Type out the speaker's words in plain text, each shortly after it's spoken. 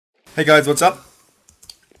Hey guys, what's up?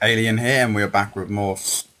 Alien here, and we're back with more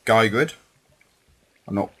SkyGrid.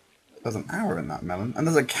 I'm not... There's an arrow in that melon, and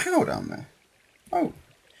there's a cow down there. Oh.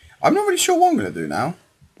 I'm not really sure what I'm going to do now.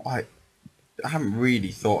 I haven't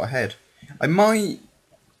really thought ahead. I might...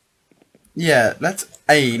 Yeah, let's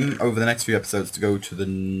aim over the next few episodes to go to the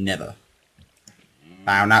Nether.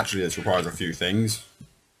 Now, naturally, this requires a few things.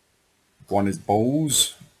 One is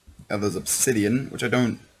bowls. The other's obsidian, which I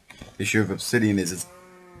don't... The issue of obsidian is it's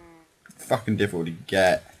fucking difficult to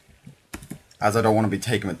get, as I don't want to be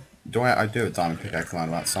taking it. I do have a diamond pickaxe lying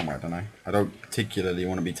about somewhere, don't I? I don't particularly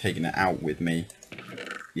want to be taking it out with me.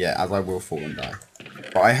 Yeah, as I will fall and die.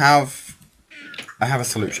 But I have a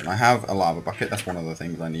solution. I have a lava bucket. That's one of the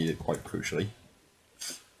things I needed quite crucially.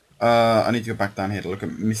 I need to go back down here to look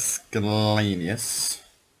at miscellaneous.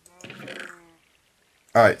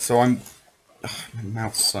 Alright, so I'm... my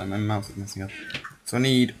mouse is messing up. So I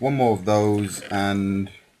need one more of those, and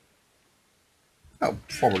that'll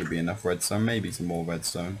probably be enough redstone, maybe some more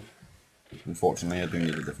redstone. Unfortunately, I do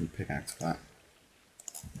need a different pickaxe for that.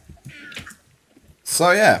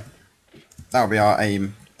 So yeah, that'll be our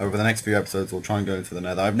aim. Over the next few episodes, we'll try and go into the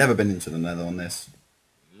Nether. I've never been into the Nether on this.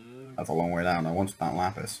 That's a long way down. I wanted that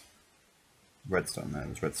lapis. Redstone there.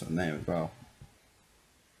 There's redstone there as well.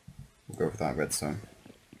 We'll go for that redstone.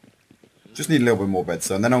 Just need a little bit more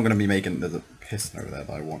redstone. Then I'm going to be making... There's a piston over there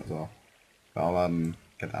that I want as well. But I'll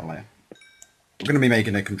get that later. We're going to be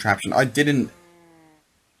making a contraption. I didn't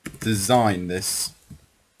design this.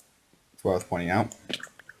 It's worth pointing out.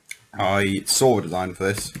 I saw a design for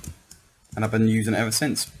this, and I've been using it ever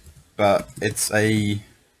since. But it's a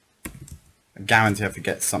guarantee I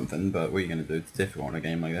forget something, but what are you going to do? It's difficult in a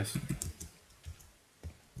game like this.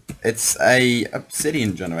 It's a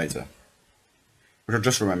obsidian generator, which I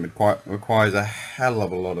just remembered requires a hell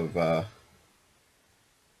of a lot of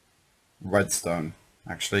redstone.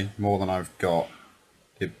 Actually, more than I've got.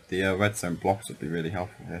 The redstone blocks would be really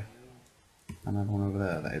helpful here. Another one over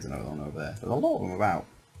there. There is another one over there. There's a lot of them about.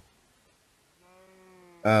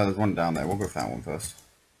 There's one down there. We'll go for that one first.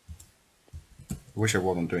 I wish I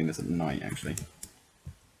wasn't doing this at night, actually.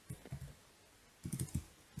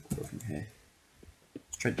 Go from here.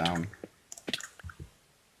 Straight down.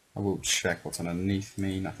 I will check what's underneath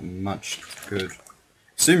me. Nothing much. Good.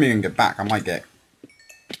 Assuming you can get back, I might get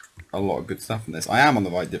a lot of good stuff from this. I am on the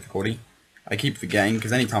right difficulty. I keep forgetting,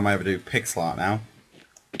 because anytime I ever do pixel art now,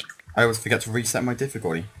 I always forget to reset my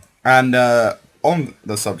difficulty. And on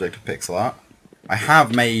the subject of pixel art, I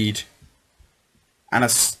have made an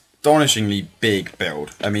astonishingly big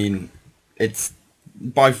build. I mean, it's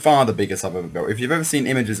by far the biggest I've ever built. If you've ever seen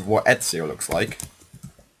images of what Ezio looks like,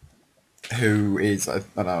 who is, I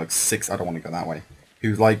don't know, like 6, I don't want to go that way,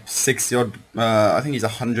 who's like 60 odd, I think he's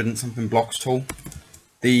 100 and something blocks tall.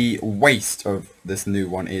 The waist of this new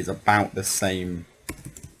one is about the same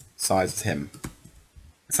size as him.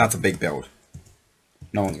 So that's a big build.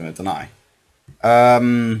 No one's going to deny.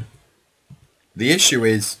 The issue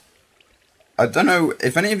is, I don't know,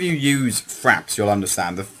 if any of you use Fraps, you'll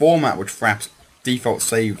understand. The format which Fraps default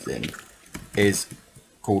saves in is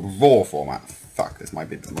called raw format. Fuck, this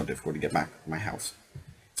might be a bit more difficult to get back to my house.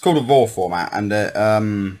 It's called a raw format, and it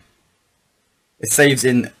saves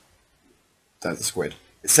in... There's a squid.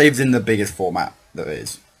 It saves in the biggest format there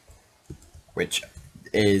is, which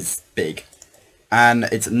is big. And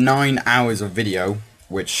it's 9 hours of video,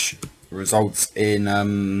 which results in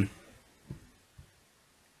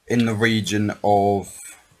the region of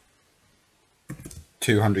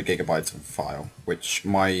 200 gigabytes of file, which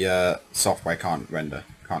my software can't render,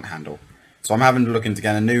 can't handle. So I'm having to look into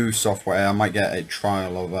getting a new software. I might get a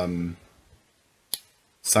trial of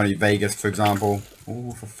Sony Vegas, for example.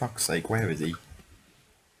 Oh, for fuck's sake, where is he?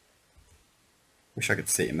 Wish I could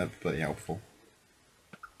see him, that'd be bloody helpful.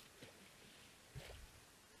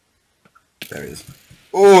 There he is.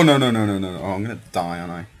 Oh, no. Oh, I'm gonna die,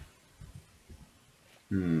 aren't I?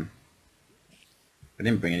 I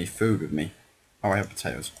didn't bring any food with me. Oh, I have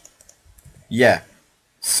potatoes. Yeah.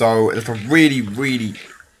 So, it's a really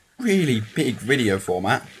big video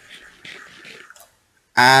format.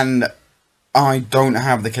 And I don't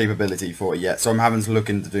have the capability for it yet, so I'm having to look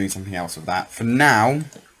into doing something else with that. For now,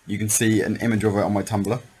 you can see an image of it on my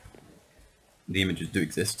Tumblr. The images do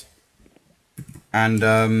exist.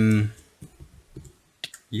 And,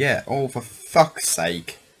 yeah, oh, for fuck's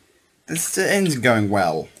sake. This isn't going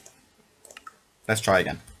well. Let's try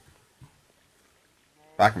again.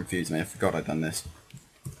 That confused me, I forgot I'd done this.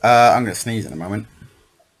 I'm going to sneeze in a moment.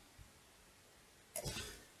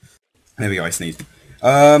 There we go, I sneezed.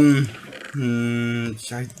 I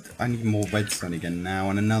need more redstone again now,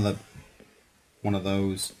 and another one of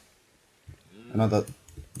those. Another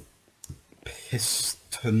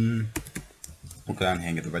piston. We'll go down here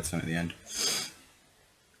and get the redstone at the end.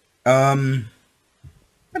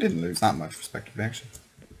 I didn't lose that much, respectively, actually.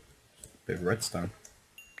 Bit of redstone.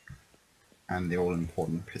 And the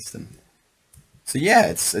all-important piston. So yeah,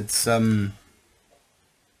 it's going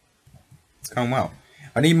well.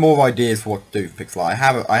 I need more ideas for what to do for Pixel Art.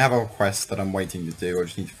 I have a request that I'm waiting to do. I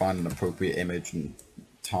just need to find an appropriate image and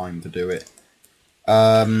time to do it.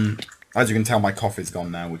 As you can tell, my coffee's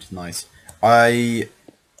gone now, which is nice. I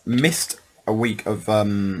missed a week of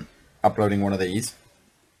uploading one of these.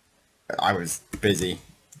 I was busy.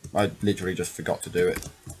 I literally just forgot to do it.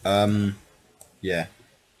 Yeah.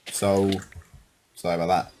 So sorry about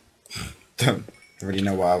that. Don't really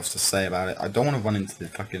know what else to say about it. I don't want to run into the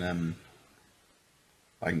fucking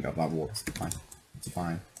I can grab that water. It's fine. It's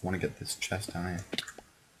fine. I want to get this chest down here.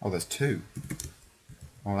 Oh, there's two.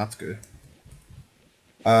 Oh, that's good.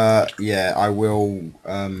 Yeah, I will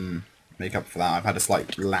make up for that. I've had a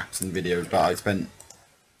slight lapse in videos, but I spent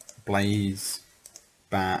Blaze,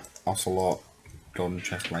 Bat, Ocelot, Golden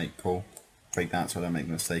Chestplate. Cool. Break that so I don't make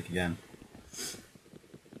the mistake again.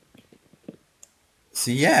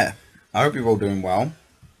 So yeah, I hope you're all doing well.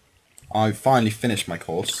 I finally finished my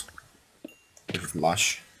course, which is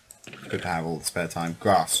lush. Good to have all the spare time.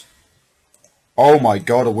 Grass. Oh my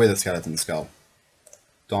god, a wither skeleton skull.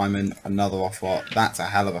 Diamond, another ocelot. That's a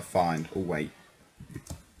hell of a find. Oh wait.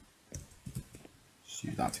 Just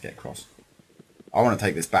use that to get across. I want to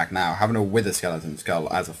take this back now. Having a wither skeleton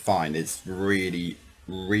skull as a find is really,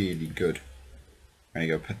 really good. I'm going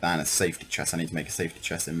to go put that in a safety chest. I need to make a safety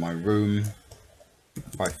chest in my room.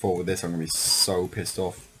 If I fall with this, I'm going to be so pissed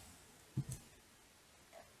off.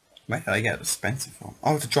 Where did I get a dispenser from?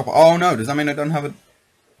 Oh, it's a dropper. Oh no, does that mean I don't have a...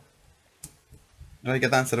 Did I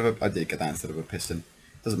get that instead of a... I did get that instead of a piston.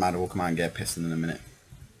 Doesn't matter, we'll come out and get a piston in a minute.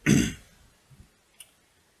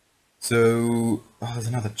 So... Oh, there's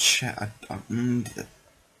another chat.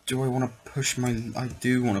 Do I want to push my... I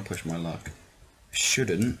do want to push my luck. I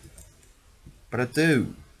shouldn't. But I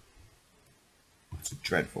do. That's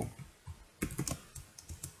dreadful.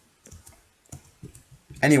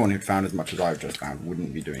 Anyone who'd found as much as I've just found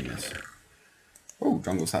wouldn't be doing this. Oh,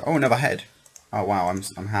 jungle sap. Oh, another head. Oh wow,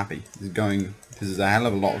 I'm happy. This is a hell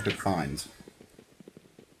of a lot of good finds.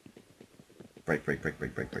 Break.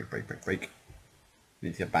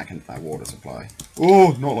 Need to get back into that water supply.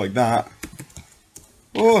 Oh, not like that.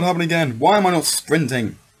 Oh, it happened again. Why am I not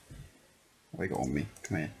sprinting? What have you got on me?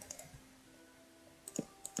 Come here.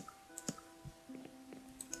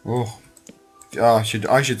 Oh. Oh, I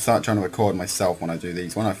should start trying to record myself when I do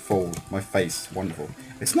these. When I fall, my face, wonderful.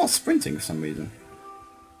 It's not sprinting for some reason.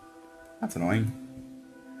 That's annoying.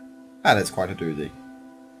 That is quite a doozy.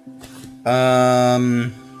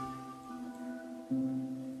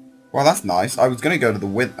 Well, that's nice. I was gonna go to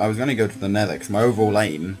the Nether because my overall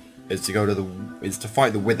aim is to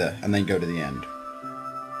fight the Wither and then go to the end.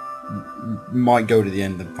 Might go to the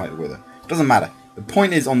end and fight the Wither. Doesn't matter. The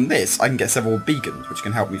point is, on this, I can get several beacons, which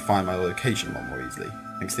can help me find my location a lot more easily.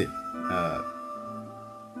 Thanks to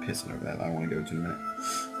piston over there that I want to go to in a minute.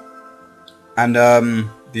 And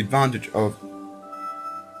the advantage of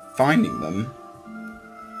finding them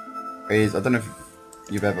is, I don't know if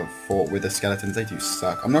you've ever fought with the skeletons, they do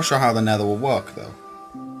suck. I'm not sure how the Nether will work, though.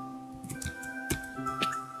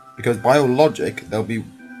 Because by all logic, there'll be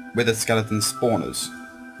wither skeleton spawners.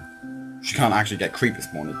 You can't actually get creeper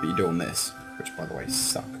spawners, but you do on this. Which, by the way,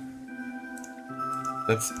 suck.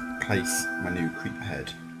 Let's place my new creeper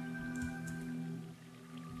head.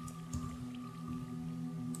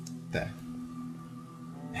 There.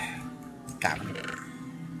 Gavin.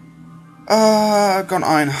 I got an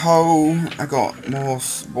iron hoe. I got more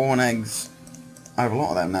spawn eggs. I have a lot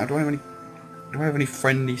of them now. Do I have any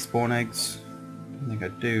friendly spawn eggs? I don't think I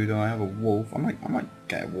do. Do I have a wolf? I might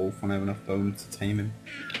get a wolf when I have enough bones to tame him.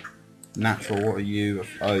 Natural, what are you?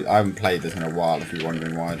 I haven't played this in a while, if you're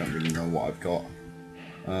wondering why. I don't really know what I've got.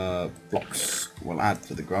 Blocks will add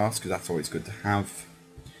to the grass, because that's always good to have.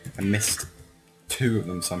 I missed 2 of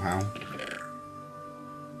them somehow.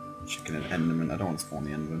 Chicken and enderman. I don't want to spawn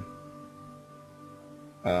the enderman.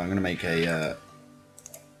 I'm going to make a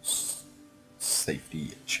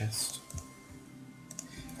safety chest.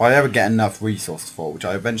 If I ever get enough resources for it, which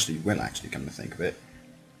I eventually will actually, come to think of it.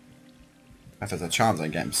 If there's a chance I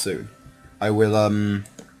get him soon. I will, no.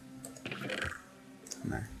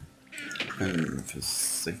 And for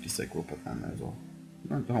safety's sake, we'll put that in there as well.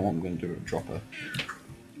 I don't know what I'm going to do with a dropper.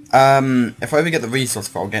 If I ever get the resource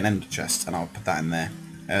for it, I'll get an ender chest, and I'll put that in there.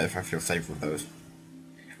 If I feel safe with those.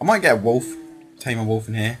 I might get a wolf. Tame a wolf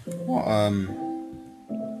in here. What,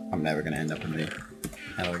 I'm never going to end up in the...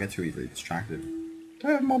 Hell, I get too easily distracted. Do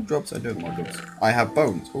I have mob drops? I do have mob drops. I have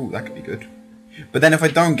bones. Ooh, that could be good. But then if I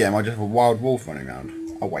don't get them, I just have a wild wolf running around.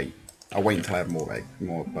 I'll wait. I'll wait until I have more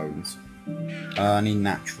bones. I need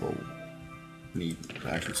natural. I need to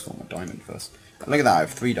actually store my diamond first. Look at that, I have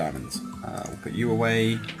 3 diamonds. We'll put you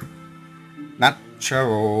away.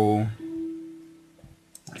 Natural.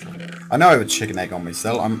 I know I have a chicken egg on me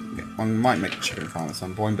still. I might make a chicken farm at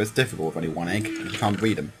some point, but it's difficult with only 1 egg. You can't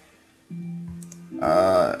breed them.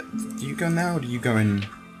 Do you go now, or do you go in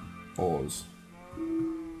ores?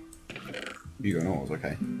 You go in ores,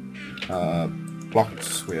 okay.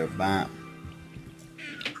 Blocks, we have that.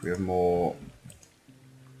 We have more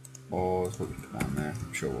ores. We'll put that in there.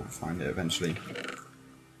 I'm sure we'll find it eventually.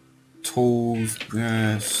 Tools,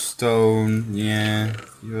 yeah. Stone, yeah.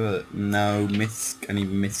 No, misc. I need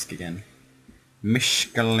misc again.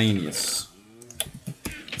 Miscellaneous.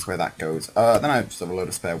 That's where that goes. Then I just have a load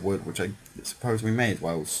of spare wood, which I suppose we may as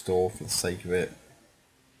well store for the sake of it.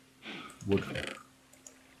 Wood.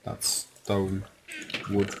 That's stone.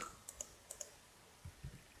 Wood.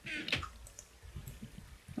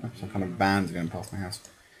 Oh, some kind of bands going past my house.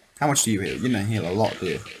 How much do you heal? You don't heal a lot, do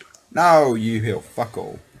you? No, you heal fuck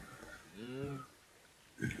all.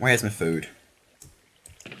 Where's my food?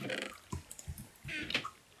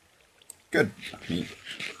 Good. That's neat.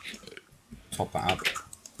 Top that up.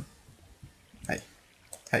 Hey.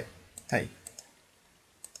 Hey. Hey.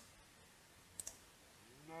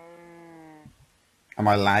 Am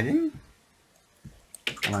I lagging?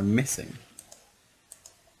 Am I missing?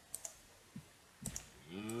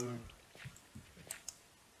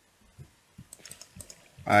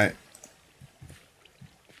 Alright.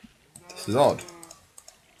 This is odd.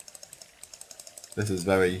 This is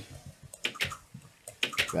very,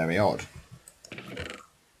 very odd.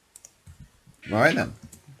 Right then.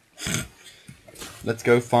 Let's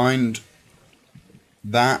go find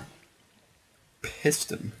that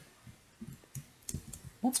piston.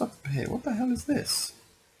 What's up here? What the hell is this?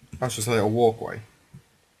 That's just a little walkway.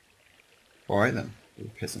 Alright then. There's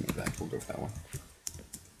a piston over there. We'll go for that one.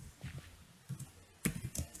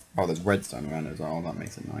 Oh, there's redstone around as well. That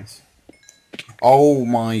makes it nice. Oh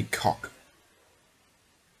my cock.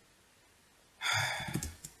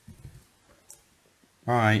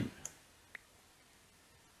 Alright.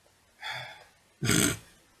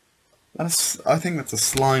 I think that's a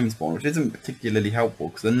slime spawn, which isn't particularly helpful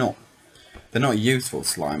because they're not useful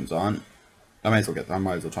slimes, aren't. I might as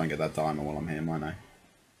well try and get that diamond while I'm here, might I?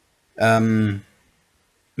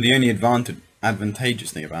 The only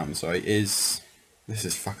advantageous thing about them, sorry, is this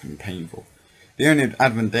is fucking painful. The only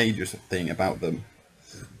advantageous thing about them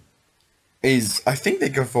is I think they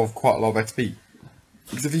go for quite a lot of XP.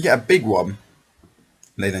 Because if you get a big one,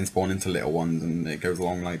 they then spawn into little ones and it goes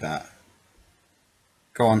along like that.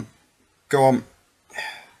 Go on. Go on.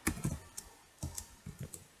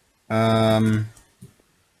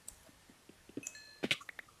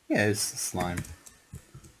 Yeah, it's slime.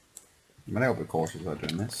 I'm a little bit cautious about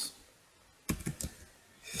doing this.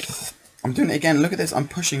 I'm doing it again. Look at this. I'm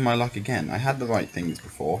pushing my luck again. I had the right things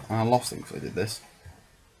before and I lost them because I did this.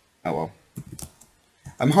 Oh well.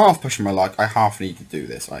 I'm half pushing my luck. I half need to do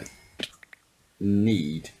this. I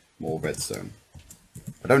need more redstone.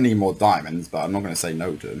 I don't need more diamonds, but I'm not going to say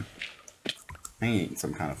no to them. I ain't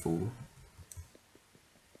some kind of fool.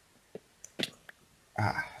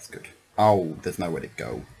 Ah, that's good. Oh, there's nowhere to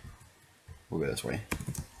go. We'll go this way.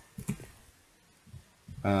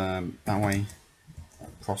 That way.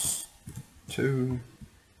 Cross 2.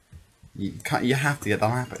 You have to get the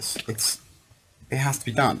lapis. It has to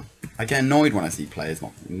be done. I get annoyed when I see players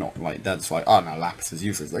not like that. It's like, oh no, lapis is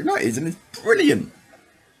useless. Like, no, it isn't. It's brilliant.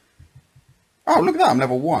 Oh, look at that. I'm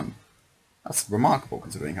level 1. That's remarkable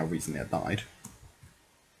considering how recently I died.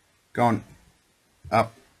 Go on.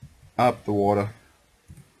 Up. Up the water.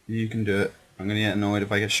 You can do it. I'm going to get annoyed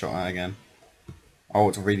if I get shot at again. Oh,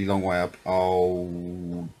 it's a really long way up.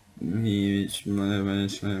 Oh. You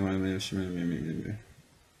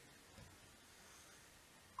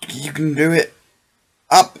can do it.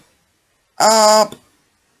 Up. Up.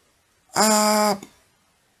 Up.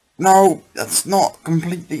 No, that's not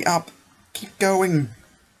completely up. Keep going.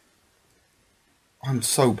 I'm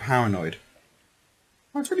so paranoid.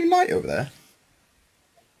 Oh, it's really light over there.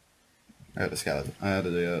 I had a skeleton. I had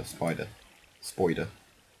a spider. Spoider.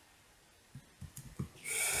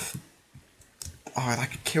 Oh, that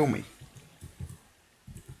could kill me.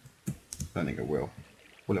 Don't think it will.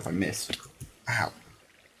 Well, if I miss. Ow.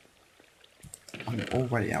 I'm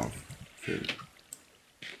already out of food.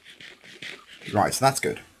 Right, so that's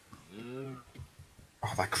good.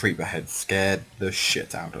 Oh, that creeper head scared the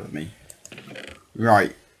shit out of me.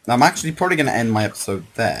 Right. Now, I'm actually probably going to end my episode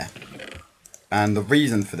there. And the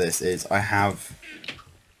reason for this is I have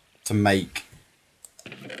to make...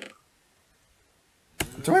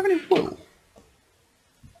 Do I have any wool?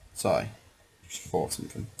 Sorry. Just thought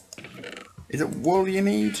something. Is it wool you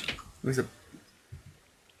need? Or is it...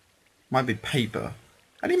 Might be paper.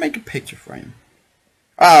 How do you make a picture frame?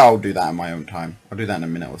 I'll do that in my own time. I'll do that in a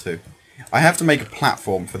minute or two. I have to make a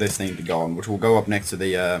platform for this thing to go on, which will go up next to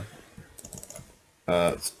the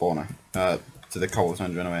spawner. To the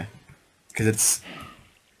cobblestone anyway. Because it's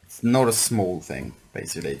not a small thing,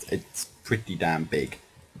 basically. It's pretty damn big.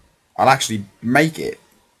 I'll actually make it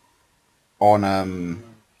on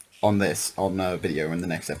video in the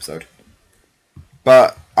next episode.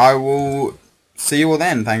 But I will see you all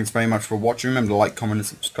then. Thanks very much for watching. Remember to like, comment, and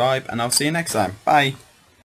subscribe, and I'll see you next time. Bye.